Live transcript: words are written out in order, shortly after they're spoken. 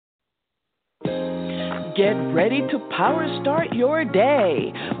Get ready to power start your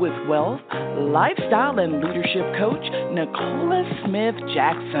day with wealth, lifestyle, and leadership coach Nicola Smith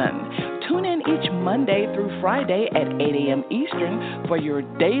Jackson. Tune in each Monday through Friday at 8 a.m. Eastern for your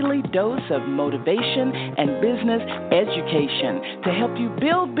daily dose of motivation and business education to help you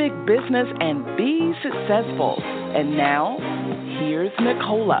build big business and be successful. And now, here's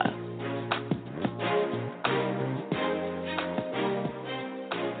Nicola.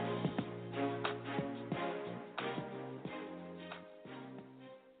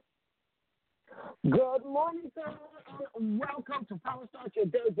 Good morning, sir, and welcome to Power Start Your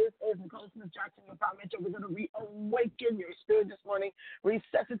Day. This is Nicole Smith Jackson, your Power Mentor. We're going to reawaken your spirit this morning,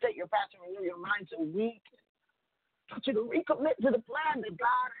 resuscitate your passion, renew your mind so we can get you to recommit to the plan that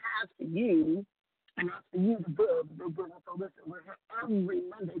God has for you and that's for you to build. So listen, we're here every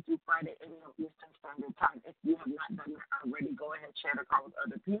Monday through Friday, 8 a.m. Eastern Standard Time. If you have not done that already, go ahead, share the call with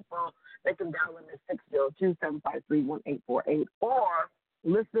other people. They can dial in at 602-753-1848 or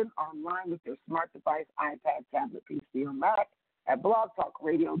listen online with your smart device, iPad, tablet, PC, or Mac at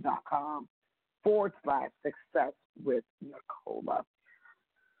blogtalkradio.com/success with Nicola.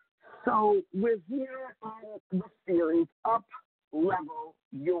 So we're here on the series, Up Level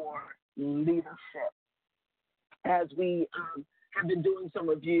Your Leadership. As we have been doing some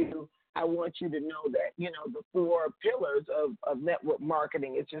review, I want you to know that, the 4 pillars of network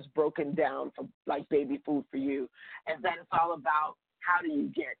marketing is just broken down for like baby food for you. And that it's all about how do you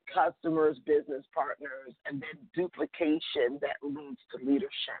get customers, business partners, and then duplication that leads to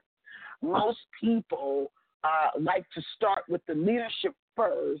leadership. Most people like to start with the leadership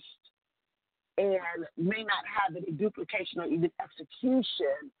first and may not have any duplication or even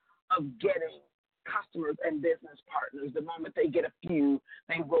execution of getting customers and business partners. The moment they get a few,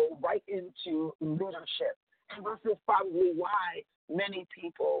 they roll right into leadership. And this is probably why many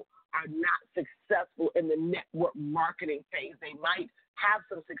people are not successful in the network marketing phase. They might have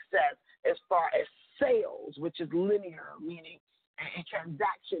some success as far as sales, which is linear, meaning a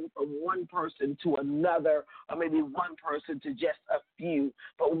transaction from one person to another, or maybe one person to just a few.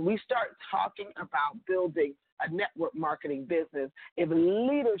 But when we start talking about building a network marketing business, if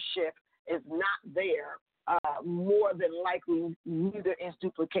leadership is not there, more than likely neither is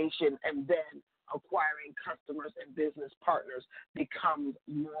duplication, and then acquiring customers and business partners becomes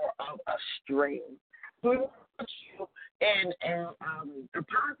more of a strain. So we want to put you in a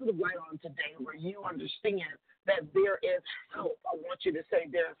positive light on today where you understand that there is help. I want you to say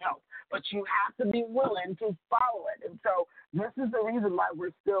there is help, but you have to be willing to follow it. And so this is the reason why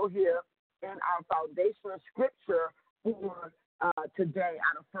we're still here in our foundational scripture for today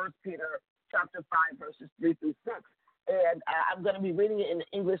out of 1 Peter chapter 5, verses 3 through 6. And I'm going to be reading it in the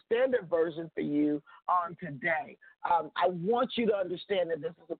English Standard Version for you on today. I want you to understand that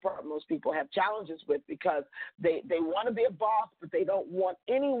this is the part most people have challenges with because they want to be a boss, but they don't want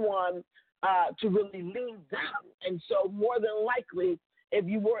anyone to really lead them. And so more than likely, if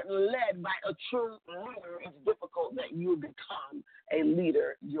you weren't led by a true leader, it's difficult that you become a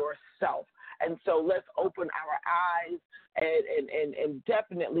leader yourself. And so let's open our eyes and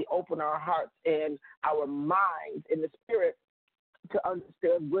definitely open our hearts and our minds in the spirit to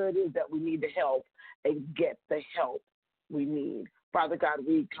understand where it is that we need the help and get the help we need. Father God,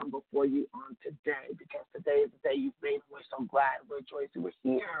 we come before you on today because today is the day you've made. We're so glad. We're joyous. We're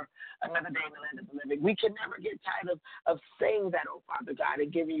here another day in the land of the living. We can never get tired of saying that, oh, Father God,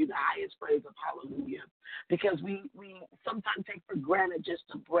 and giving you the highest praise of hallelujah because we sometimes take for granted just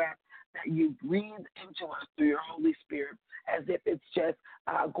the breath that you breathe into us through your Holy Spirit as if it's just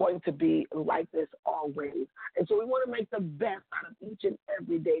going to be like this always. And so we want to make the best out of each and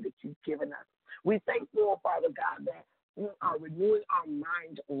every day that you've given us. We thank you, oh, Father God, that we are renewing our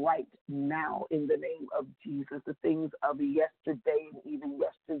mind right now in the name of Jesus, the things of yesterday and even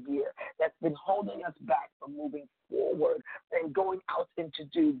yesteryear that's been holding us back from moving forward and going out and to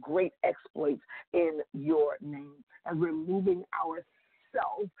do great exploits in your name. And removing ourselves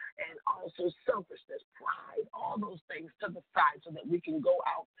and also selfishness, pride, all those things to the side so that we can go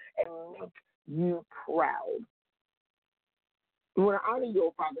out and make you proud. We want to honor you,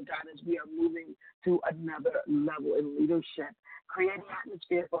 oh, Father God, as we are moving to another level in leadership, creating an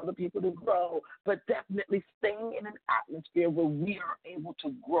atmosphere for other people to grow, but definitely staying in an atmosphere where we are able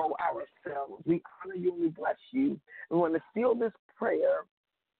to grow ourselves. We honor you and we bless you. We want to seal this prayer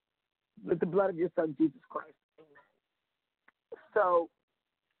with the blood of your Son, Jesus Christ. Amen. So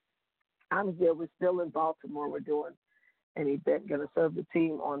I'm here. We're still in Baltimore. We're doing an event, going to serve the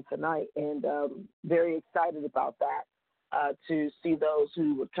team on tonight, and very excited about that. To see those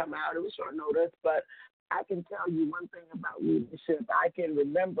who would come out. It was short notice, but I can tell you one thing about leadership. I can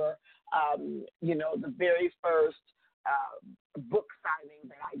remember the very first book signing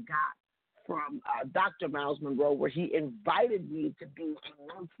that I got from Dr. Miles Monroe, where he invited me to be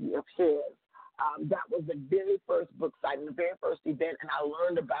a mentee of his. That was the very first book signing, the very first event, and I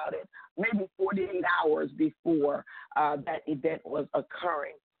learned about it maybe 48 hours before that event was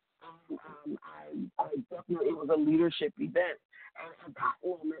occurring. I definitely, it was a leadership event. And at that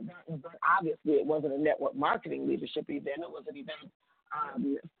moment, that event, obviously, it wasn't a network marketing leadership event. It was an event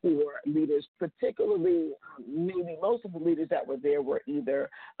for leaders, particularly maybe most of the leaders that were there were either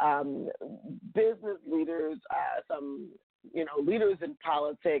business leaders, some leaders in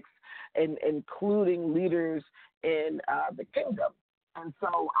politics, and including leaders in the kingdom. And so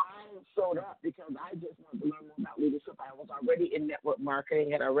I showed up because I just wanted to learn more about leadership. I was already in network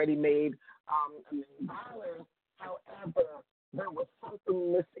marketing, had already made $1 million. However, there was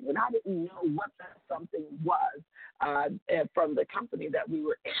something missing, and I didn't know what that something was from the company that we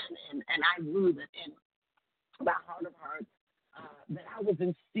were in. And I knew that in my heart of hearts that I was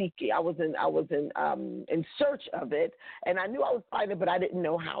in seeking. I was in search of it, and I knew I would find it, but I didn't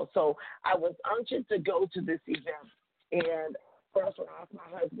know how. So I was anxious to go to this event, and first, when I asked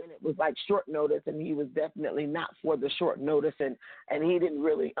my husband, it was like short notice, and he was definitely not for the short notice, and he didn't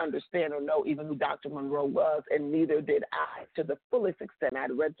really understand or know even who Dr. Monroe was, and neither did I to the fullest extent.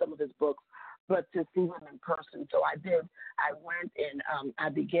 I'd read some of his books, but to see him in person. So I did. I went and I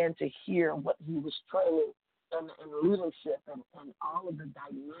began to hear what he was training in leadership and all of the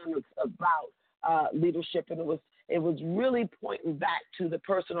dynamics about leadership, and it was really pointing back to the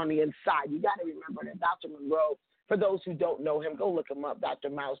person on the inside. You got to remember that Dr. Monroe, for those who don't know him, go look him up, Dr.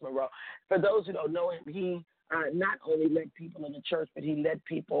 Miles Monroe. For those who don't know him, he not only led people in the church, but he led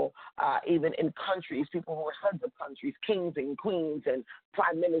people even in countries, people who were heads of countries, kings and queens and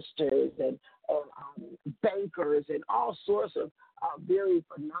prime ministers and bankers and all sorts of very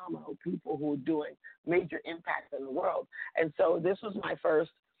phenomenal people who were doing major impacts in the world. And so this was my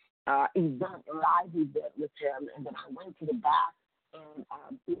first live event with him, and then I went to the back, and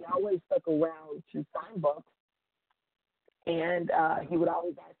he always stuck around to sign books. And he would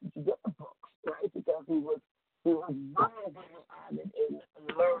always ask you to get the books, right? Because he was very, very avid in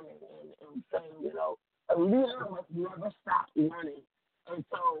learning and saying, a leader must never stop learning. And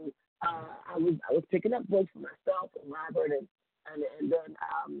so I was picking up books for myself and Robert, and then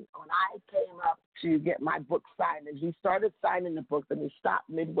when I came up to get my book signed, and he started signing the book, and he stopped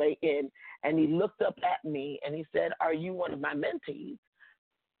midway in, and he looked up at me, and he said, "Are you one of my mentees?"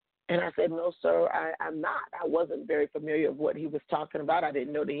 And I said, "No, sir, I'm not." I wasn't very familiar with what he was talking about. I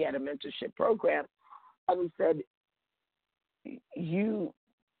didn't know that he had a mentorship program. And he said,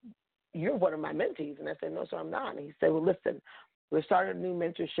 you're one of my mentees. And I said, "No, sir, I'm not." And he said, "Well, listen, we're starting a new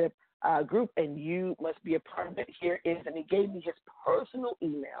mentorship group, and you must be a part of it. Here is," and he gave me his personal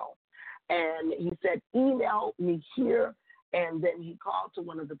email. And he said, "Email me here." And then he called to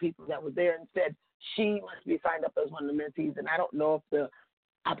one of the people that was there and said, "She must be signed up as one of the mentees." And I don't know if the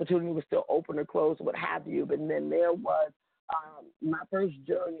opportunity was still open or closed, what have you. But then there was my first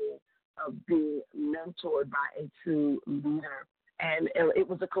journey of being mentored by a true leader. And it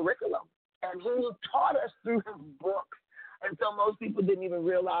was a curriculum. And he taught us through his books. And so most people didn't even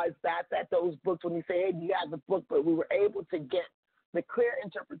realize that those books, when you say, "Hey, you have the book," but we were able to get the clear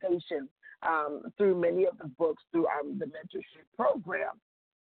interpretation through many of the books through the mentorship program.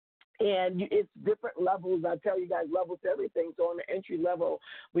 And it's different levels. I tell you guys, levels to everything. So on the entry level,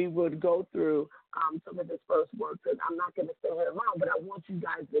 we would go through some of his first works. And I'm not going to stay here long, but I want you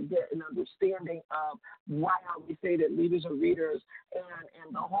guys to get an understanding of why we say that leaders are readers.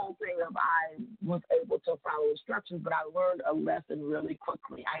 And the whole thing of I was able to follow instructions, but I learned a lesson really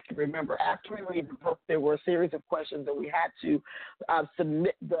quickly. I can remember after we read the book, there were a series of questions that we had to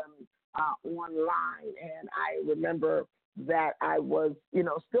submit them online. And I remember that I was,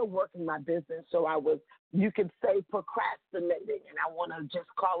 still working my business. So I was, you could say, procrastinating. And I want to just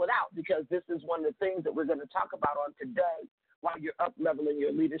call it out because this is one of the things that we're going to talk about on today while you're up-leveling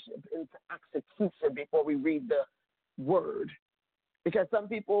your leadership into execution before we read the word. Because some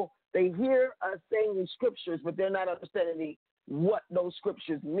people, they hear us saying these scriptures, but they're not understanding what those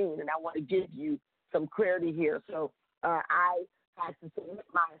scriptures mean. And I want to give you some clarity here. So I had to submit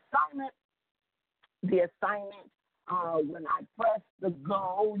my assignment. The assignment, when I press the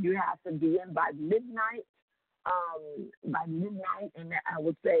go, you have to be in by midnight. And I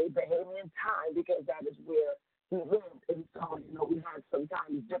would say Bahamian time because that is where he lived. And so, we had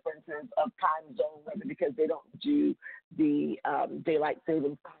sometimes differences of time zone, whether because they don't do the daylight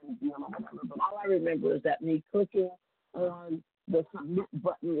savings time deal or whatever. But all I remember is that me clicking on the submit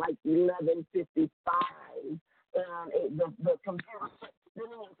button like 11:55, and the computer kept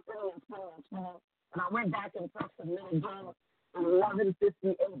spinning I went back and pressed submit again at 11:58.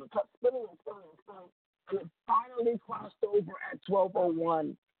 It kept spinning and spinning and spinning. And it finally crossed over at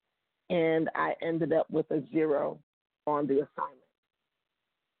 12:01. And I ended up with a 0 on the assignment.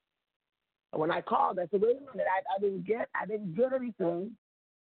 And when I called, I said, wait a minute, I didn't get anything.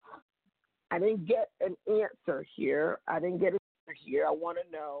 I didn't get an answer here. I want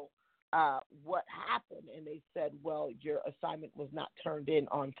to know what happened. And they said, well, your assignment was not turned in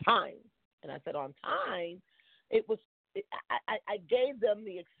on time. And I said, on time? I gave them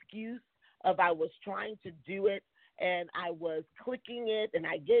the excuse of I was trying to do it, and I was clicking it, and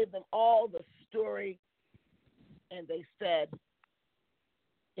I gave them all the story, and they said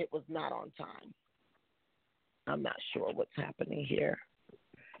it was not on time. I'm not sure what's happening here.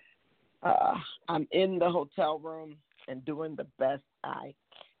 I'm in the hotel room and doing the best I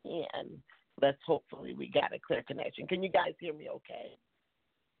can. Hopefully we got a clear connection. Can you guys hear me okay?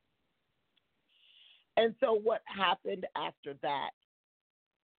 And so what happened after that,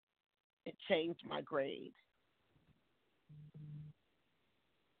 it changed my grade.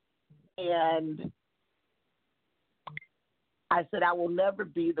 And I said I will never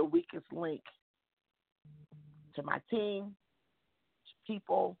be the weakest link to my team, to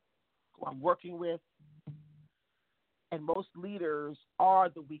people who I'm working with. And most leaders are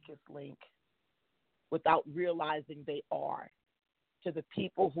the weakest link without realizing they are to the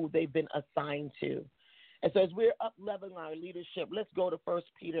people who they've been assigned to. And so as we're up-leveling our leadership, let's go to 1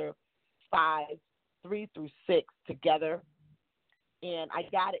 Peter 5, 3 through 6 together. And I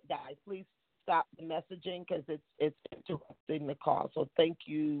got it, guys. Please stop the messaging because it's interrupting the call. So thank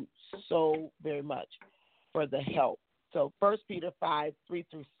you so very much for the help. So 1 Peter 5, 3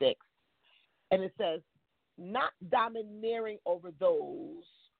 through 6. And it says, not domineering over those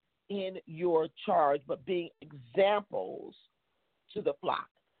in your charge, but being examples to the flock.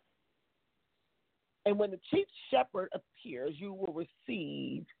 And when the chief shepherd appears, you will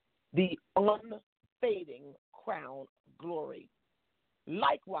receive the unfading crown of glory.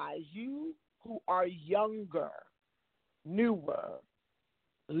 Likewise, you who are younger, newer,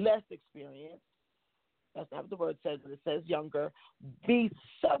 less experienced, that's not what the word says, but it says younger, be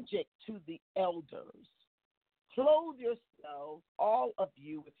subject to the elders. Clothe yourselves, all of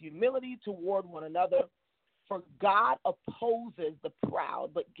you, with humility toward one another, for God opposes the proud,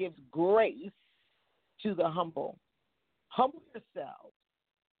 but gives grace to the humble. Humble yourselves,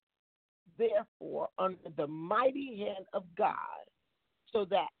 therefore, under the mighty hand of God, so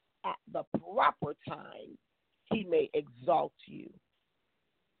that at the proper time he may exalt you.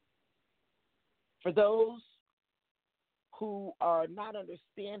 For those who are not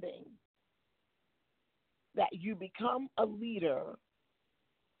understanding that you become a leader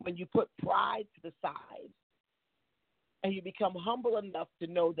when you put pride to the side and you become humble enough to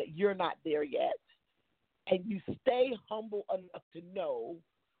know that you're not there yet, and you stay humble enough to know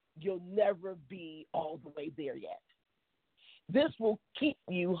you'll never be all the way there yet. This will keep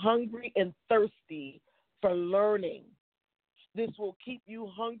you hungry and thirsty for learning. This will keep you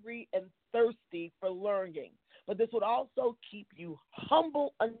hungry and thirsty for learning. But this would also keep you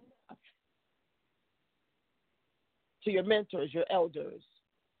humble enough to your mentors, your elders.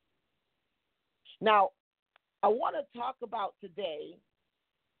 Now, I want to talk about today,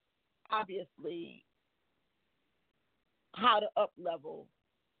 obviously, how to up-level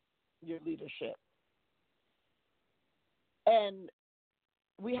your leadership. And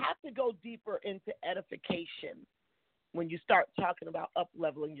we have to go deeper into edification when you start talking about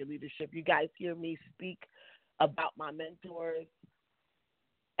up-leveling your leadership. You guys hear me speak about my mentors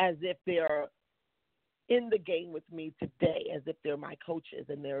as if they're in the game with me today, as if they're my coaches,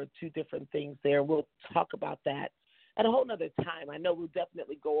 and there are two different things there. We'll talk about that at a whole nother time. I know we'll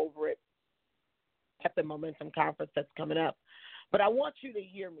definitely go over it at the Momentum Conference that's coming up. But I want you to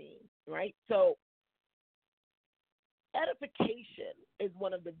hear me, right? So edification is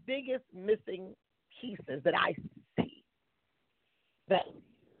one of the biggest missing pieces that I see that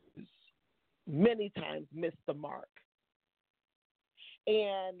many times miss the mark.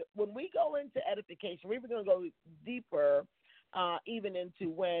 And when we go into edification, we're going to go deeper even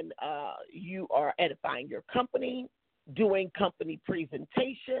into when you are edifying your company, doing company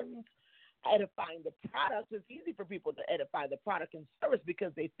presentations, edifying the products. It's easy for people to edify the product and service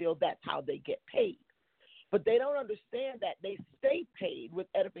because they feel that's how they get paid. But they don't understand that they stay paid with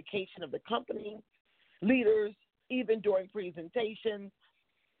edification of the company, leaders, even during presentations,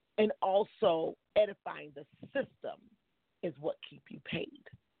 and also edifying the system is what keep you paid.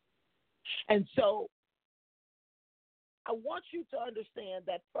 And so I want you to understand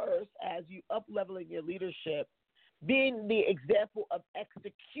that first, as you up-leveling your leadership, being the example of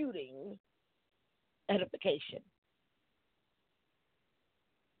executing edification.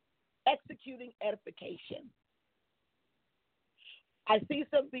 Executing edification. I see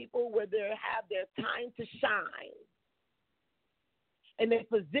some people where they have their time to shine, and they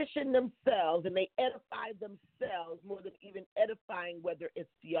position themselves and they edify themselves more than even edifying whether it's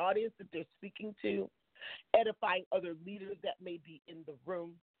the audience that they're speaking to, edifying other leaders that may be in the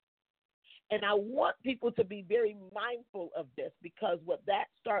room. And I want people to be very mindful of this, because what that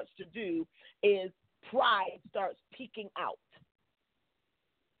starts to do is pride starts peeking out.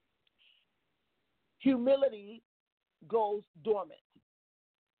 Humility goes dormant.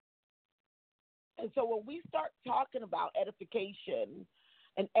 And so when we start talking about edification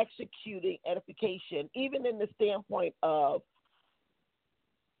and executing edification, even in the standpoint of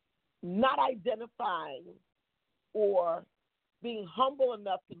not identifying or being humble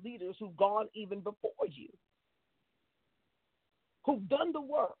enough to leaders who've gone even before you, who've done the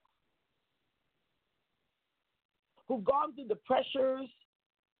work, who've gone through the pressures,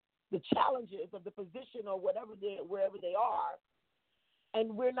 the challenges of the position or wherever they are,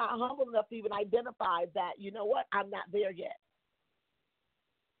 and we're not humble enough to even identify that, you know what, I'm not there yet.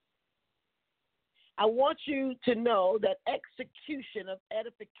 I want you to know that execution of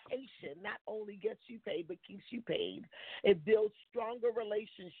edification not only gets you paid, but keeps you paid. It builds stronger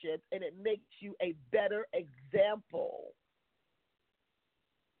relationships, and it makes you a better example.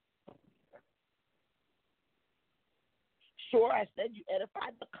 Sure, I said you edify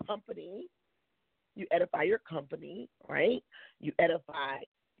the company. You edify your company, right? You edify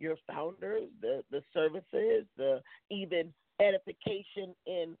your founders, the services, the even edification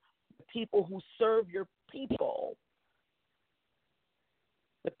in the people who serve your people.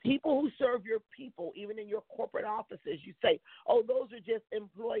 The people who serve your people, even in your corporate offices, you say, oh, those are just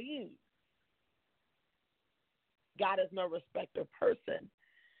employees. God is no respecter of person.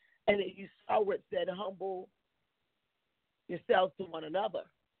 And then you saw where it said, humble yourselves to one another.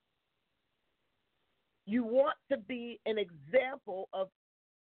 You want to be an example of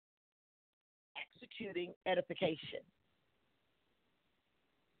executing edification.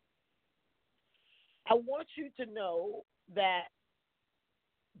 I want you to know that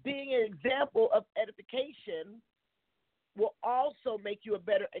being an example of edification will also make you a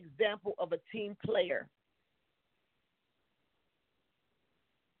better example of a team player.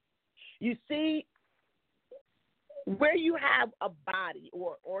 You see, where you have a body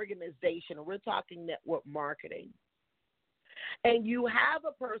or organization, and we're talking network marketing, and you have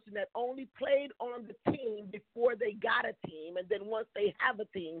a person that only played on the team before they got a team, and then once they have a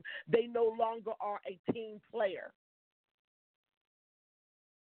team, they no longer are a team player.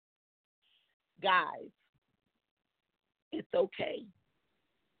 Guys, it's okay.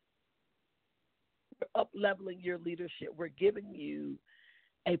 We're up-leveling your leadership. We're giving you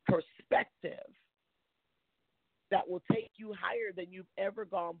a perspective that will take you higher than you've ever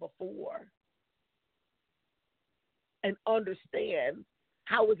gone before. And understand,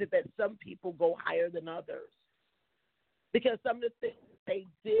 how is it that some people go higher than others? Because some of the things they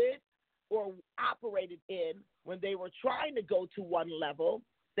did or operated in when they were trying to go to one level,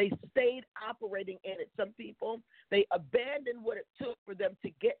 they stayed operating in it. Some people, they abandoned what it took for them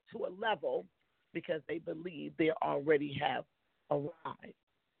to get to a level because they believe they already have arrived.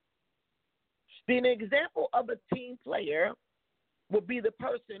 Being an example of a team player will be the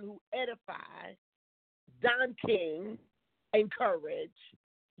person who edifies, Don King, encourage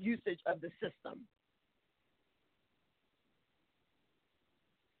usage of the system.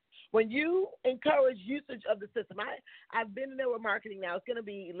 When you encourage usage of the system, I've been in network marketing now. It's going to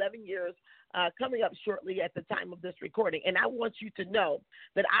be 11 years coming up shortly at the time of this recording. And I want you to know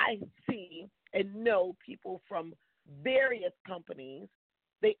that I see and know people from various companies.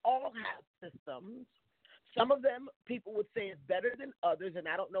 They all have systems. Some of them, people would say, is better than others, and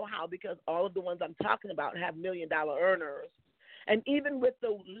I don't know how, because all of the ones I'm talking about have million-dollar earners. And even with the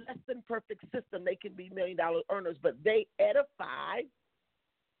less than perfect system, they can be million-dollar earners, but they edify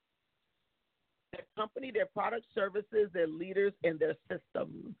their company, their product, services, their leaders, and their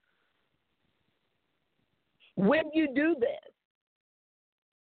systems. When you do this,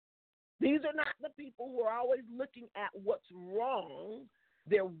 these are not the people who are always looking at what's wrong.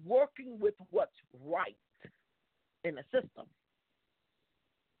 They're working with what's right in the system.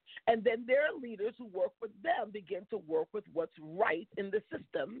 And then their leaders who work with them begin to work with what's right in the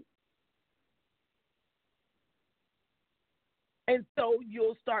system. And so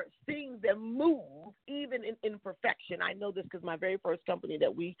you'll start seeing them move even in imperfection. I know this because my very first company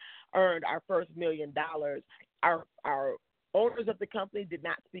that we earned our first $1 million, our owners of the company did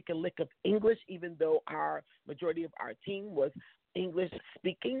not speak a lick of English, even though our majority of our team was English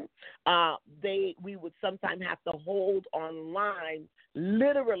speaking. We would sometimes have to hold online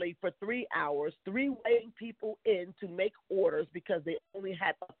literally for 3 hours, three-weighing people in to make orders because they only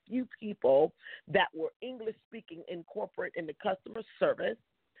had a few people that were English speaking in corporate in the customer service,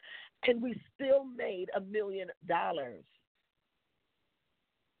 and we still made $1 million.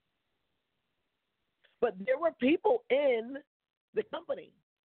 But there were people in the company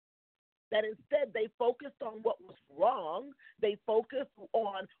that instead they focused on what was wrong. They focused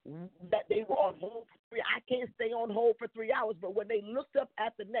on that they were on hold for I can't stay on hold for 3 hours. But when they looked up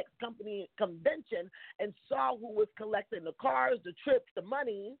at the next company convention and saw who was collecting the cars, the trips, the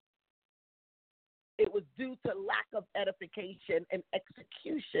money, it was due to lack of edification and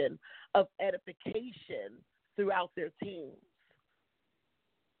execution of edification throughout their teams.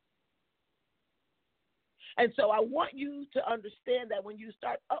 And so I want you to understand that when you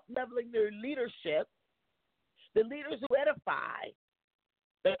start up-leveling their leadership, the leaders who edify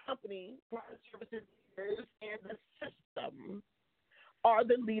the company, product services leaders, and the system are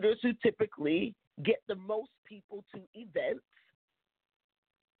the leaders who typically get the most people to events.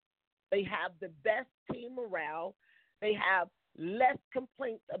 They have the best team morale. They have less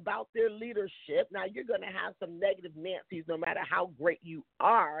complaints about their leadership. Now, you're going to have some negative Nancy's no matter how great you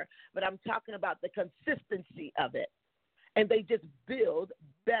are, but I'm talking about the consistency of it. And they just build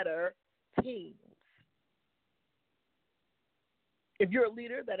better teams. If you're a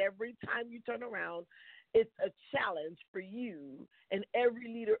leader that every time you turn around, it's a challenge for you and every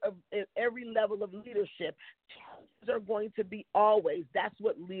leader of every level of leadership, challenges are going to be always. That's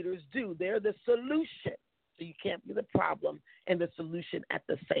what leaders do. They're the solution. So you can't be the problem and the solution at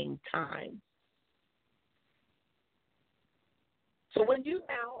the same time. So when you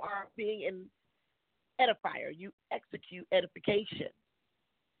now are being an edifier, you execute edification.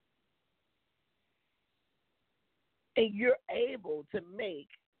 And you're able to make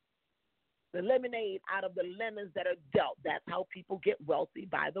the lemonade out of the lemons that are dealt. That's how people get wealthy,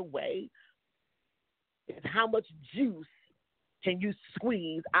 by the way. Is how much juice can you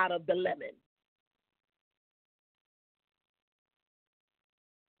squeeze out of the lemon?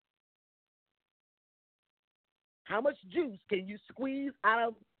 How much juice can you squeeze out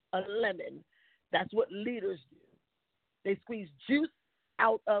of a lemon? That's what leaders do. They squeeze juice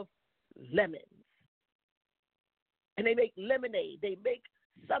out of lemons. And they make lemonade. They make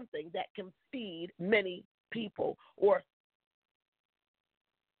something that can feed many people or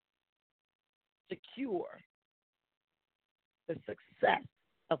secure the success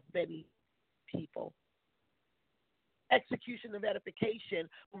of many people. Execution of edification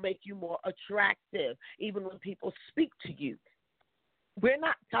will make you more attractive, even when people speak to you. We're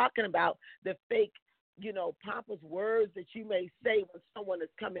not talking about the fake, pompous words that you may say when someone is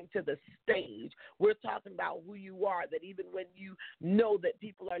coming to the stage. We're talking about who you are, that even when you know that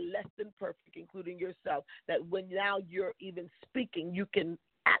people are less than perfect, including yourself, that when now you're even speaking, you can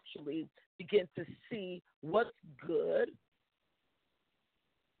actually begin to see what's good.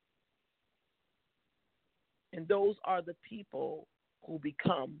 And those are the people who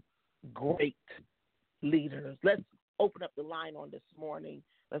become great leaders. Let's open up the line on this morning.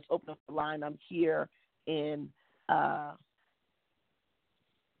 Let's open up the line. I'm here in Baltimore.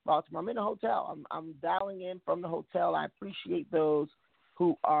 I'm in a hotel. I'm dialing in from the hotel. I appreciate those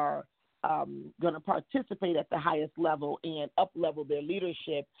who are going to participate at the highest level and up-level their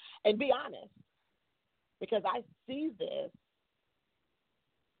leadership. And be honest, because I see this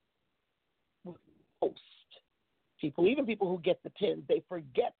with most people, even people who get the pins, they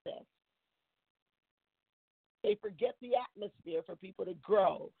forget this. They forget the atmosphere for people to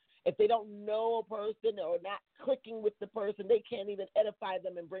grow. If they don't know a person or not clicking with the person, they can't even edify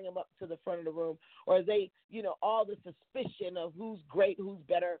them and bring them up to the front of the room. Or they, all the suspicion of who's great, who's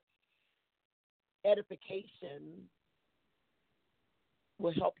better. Edification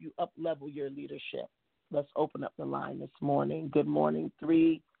will help you up-level your leadership. Let's open up the line this morning. Good morning,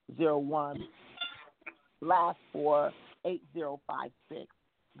 301, last 4, 8056.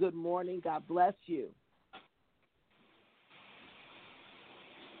 Good morning. God bless you.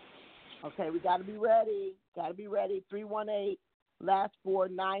 Okay, we got to be ready. 318, last 4,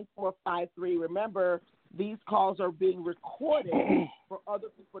 9453. Remember, these calls are being recorded for other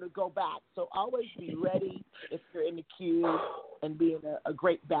people to go back. So always be ready if you're in the queue and be in a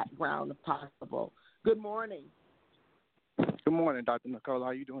great background if possible. Good morning. Good morning, Dr. Nicole. How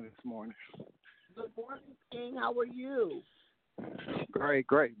are you doing this morning? Good morning, King. How are you? Great,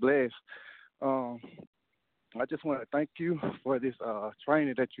 blessed. I just want to thank you for this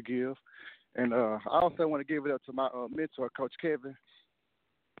training that you give. And I also want to give it up to my mentor, Coach Kevin.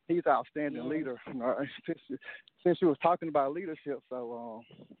 He's an outstanding leader. Since you was talking about leadership, so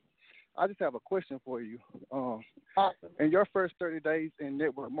I just have a question for you. Awesome. In your first 30 days in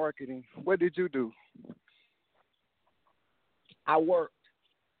network marketing, what did you do? I worked.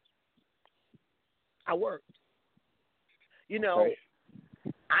 You know, Okay.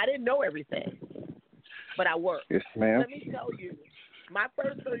 I didn't know everything, but I worked. Yes, ma'am. Let me tell you, my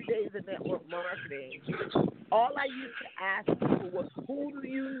first 30 days in network marketing, all I used to ask people was, who do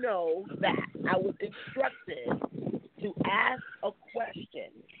you know that? I was instructed to ask a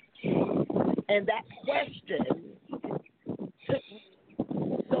question, and that question took me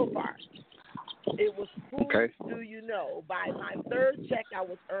so far. It was, who do you know? By my third check, I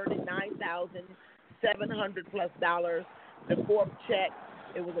was earning $9,700 plus dollars. The fourth check,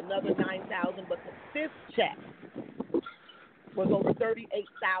 it was another $9,000, but the fifth check was over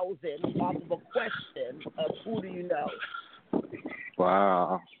 $38,000 off of a question of who do you know?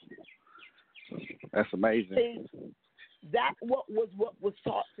 Wow, that's amazing. See, that what was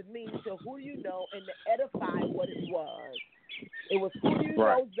taught to me. So who do you know, and to edify what it was. It was who do you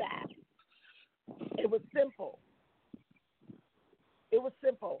know that. It was simple.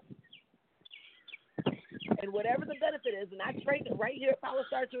 And whatever the benefit is, and I trained it right here at Power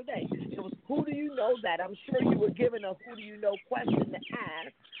Start Your Day. It was, who do you know that? I'm sure you were given a who do you know question to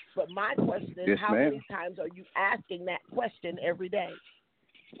ask, but my question is, how many times are you asking that question every day?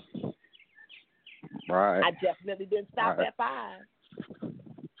 Right. I definitely didn't stop at 5.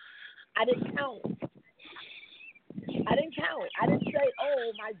 I didn't count. I didn't say,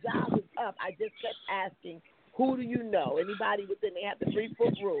 oh, my job is up. I just kept asking, who do you know? Anybody within, they had the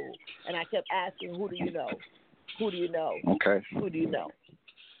 3-foot rule. And I kept asking, who do you know? Who do you know? Okay. Who do you know?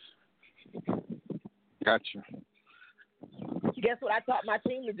 Gotcha. Guess what I taught my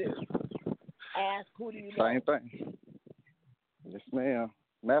team to do? Ask, who do you know? Same thing. Yes, ma'am.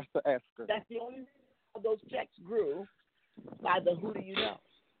 Master asker. That's the only reason those checks grew, by the who do you know.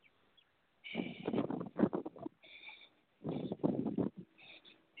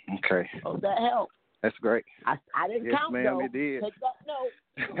 Okay. Oh, that helped. That's great. I didn't yes, count, ma'am, though. It did. Take that note.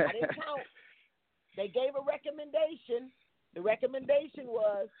 I didn't count. They gave a recommendation. The recommendation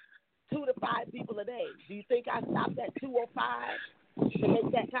was 2 to 5 people a day. Do you think I stopped at 205 to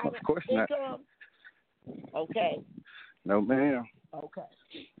make that kind of income? Not. Okay. No, ma'am. Okay.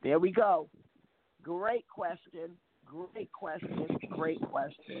 There we go. Great question.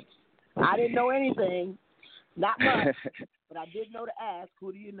 I didn't know anything. Not much. But I did know to ask,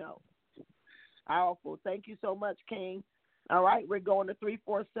 who do you know? Powerful. Thank you so much, King. All right, we're going to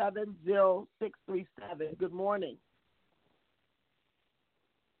 347-0637. Good morning.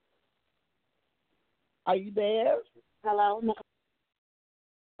 Are you there? Hello.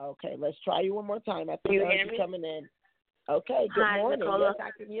 Okay, let's try you one more time. I think you're coming in. Okay, good morning. Nicola. Yes,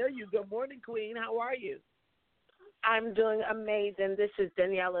 I can hear you. Good morning, Queen. How are you? I'm doing amazing. This is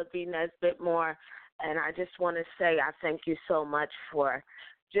Daniela B. Nesbitt-Moore, and I just want to say I thank you so much for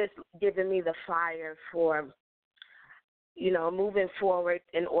just giving me the fire for, moving forward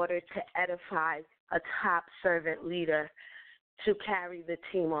in order to edify a top servant leader to carry the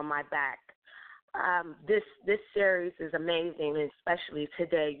team on my back. This series is amazing, and especially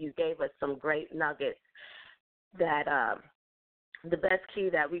today you gave us some great nuggets that the best key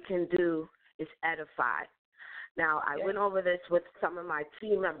that we can do is edify. Now, I went over this with some of my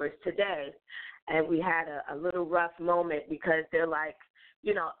team members today, and we had a little rough moment because they're like,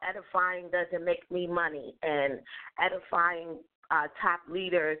 edifying doesn't make me money, and edifying top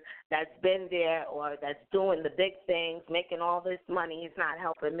leaders that's been there or that's doing the big things, making all this money is not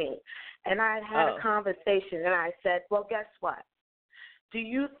helping me. And I had a conversation, and I said, well, guess what? Do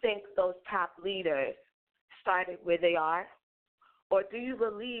you think those top leaders started where they are? Or do you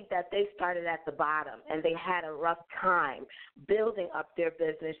believe that they started at the bottom and they had a rough time building up their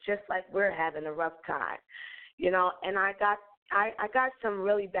business just like we're having a rough time? And I got some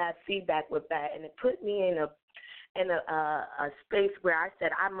really bad feedback with that, and it put me in a space where I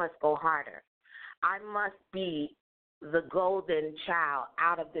said I must go harder. I must be the golden child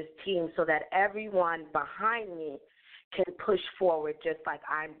out of this team so that everyone behind me can push forward just like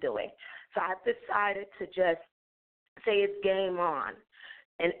I'm doing. So I've decided to just say it's game on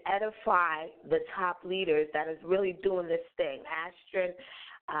and edify the top leaders that is really doing this thing. Astrid,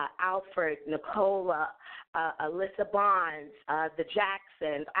 Alfred, Nicola, Alyssa Bonds, the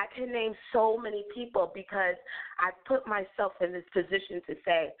Jacksons. I can name so many people because I put myself in this position to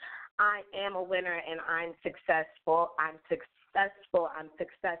say I am a winner and I'm successful. I'm I'm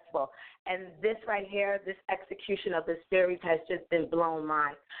successful. And this right here, this execution of this series has just been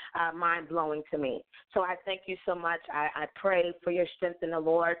mind-blowing to me. So I thank you so much. I pray for your strength in the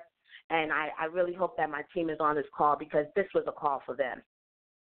Lord, and I really hope that my team is on this call because this was a call for them.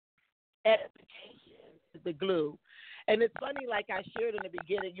 Edification is the glue. And it's funny, like I shared in the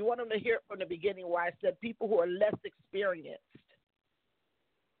beginning, you want them to hear it from the beginning where I said people who are less experienced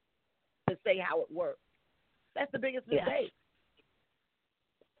to say how it works. That's the biggest mistake. Yes.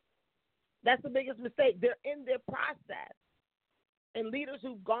 That's the biggest mistake. They're in their process. And leaders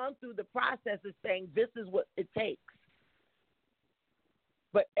who've gone through the process is saying this is what it takes.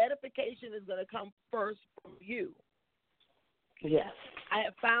 But edification is going to come first from you. Yes. I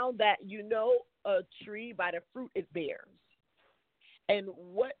have found that you know a tree by the fruit it bears. And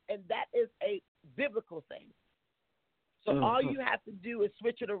that is a biblical thing. So all you have to do is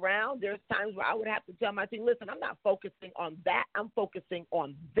switch it around. There's times where I would have to tell my team, listen, I'm not focusing on that. I'm focusing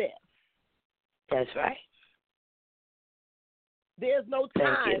on this. That's right. There's no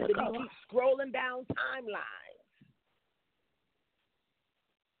time to Nicole. keep scrolling down timelines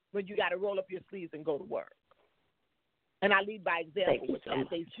when you got to roll up your sleeves and go to work. And I lead by example with that.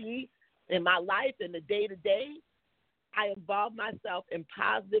 They see in my life, in the day-to-day, I involve myself in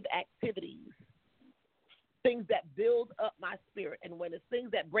positive activities, things that build up my spirit. And when it's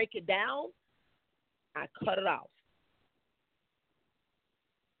things that break it down, I cut it off.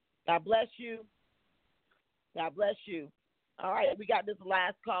 God bless you. God bless you. All right, we got this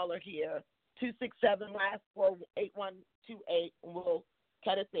last caller here, 267 last 48128, and we'll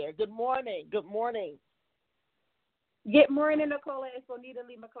cut it there. Good morning. Good morning. Good morning, Nicola. It's Bonita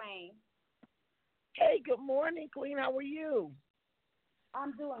Lee McLean. Hey, good morning, Queen. How are you?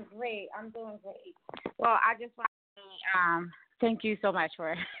 I'm doing great. Well, I just want to thank you so much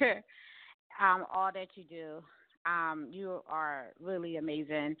for all that you do. You are really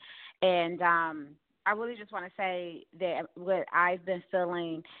amazing. And I really just want to say that what I've been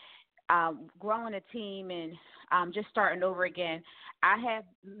feeling, growing a team and just starting over again, I have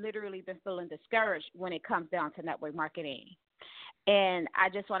literally been feeling discouraged when it comes down to network marketing. And I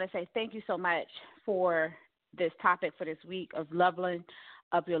just want to say thank you so much for this topic for this week of leveling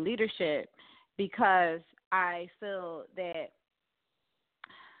up your leadership, because I feel that,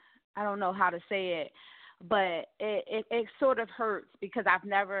 I don't know how to say it, but it sort of hurts because I've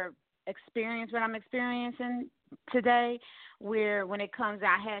never experienced what I'm experiencing today, where when it comes,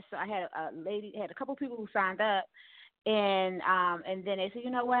 I had a couple people who signed up, and then they said, you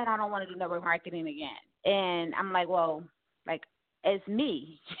know what, I don't want to do network marketing again. And I'm like, well, like, it's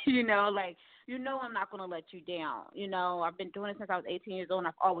me, I'm not going to let you down. I've been doing it since I was 18 years old, and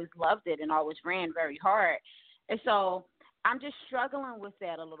I've always loved it and always ran very hard. And so I'm just struggling with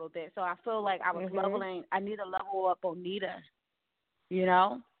that a little bit. So I feel like I was leveling. I need to level up Bonita,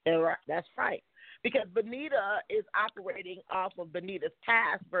 Yeah, that's right. Because Bonita is operating off of Bonita's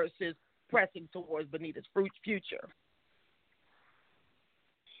past versus pressing towards Bonita's future.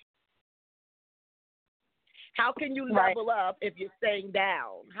 How can you level up if you're staying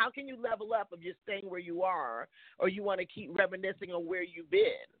down? How can you level up if you're staying where you are, or you want to keep reminiscing on where you've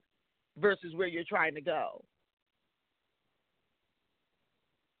been versus where you're trying to go?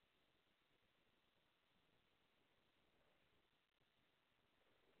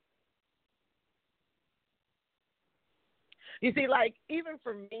 You see, like, even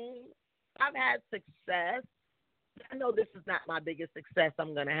for me, I've had success. I know this is not my biggest success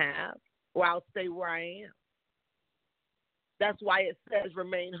I'm going to have, or I'll stay where I am. That's why it says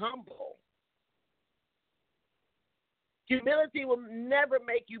remain humble. Humility will never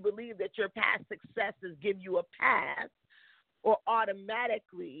make you believe that your past successes give you a pass or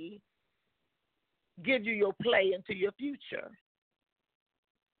automatically give you your play into your future.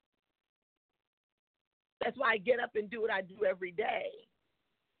 That's why I get up and do what I do every day.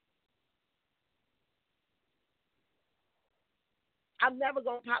 I'm never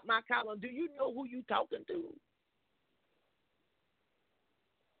going to pop my collar. Do you know who you talking to?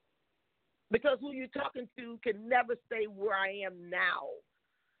 Because who you're talking to can never stay where I am now.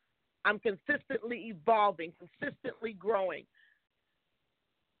 I'm consistently evolving, consistently growing.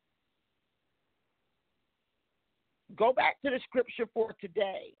 Go back to the scripture for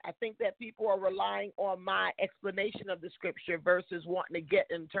today. I think that people are relying on my explanation of the scripture versus wanting to get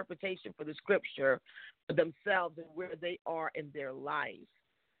an interpretation for the scripture for themselves and where they are in their life.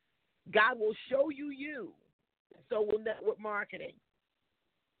 God will show you you, and so will network marketing.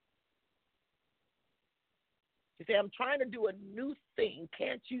 You say, I'm trying to do a new thing.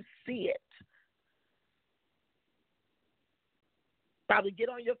 Can't you see it? Probably get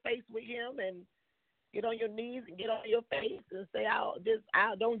on your face with him and Get on your knees and get on your face and say,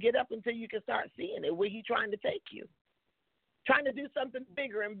 I don't get up until you can start seeing it. Where he trying to take you? Trying to do something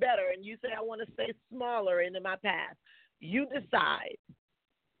bigger and better, and you say, I want to stay smaller into my past. You decide.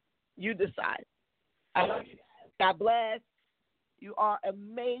 You decide. I love you. God bless. You are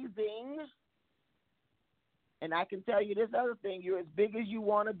amazing. And I can tell you this other thing. You're as big as you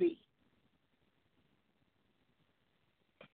want to be.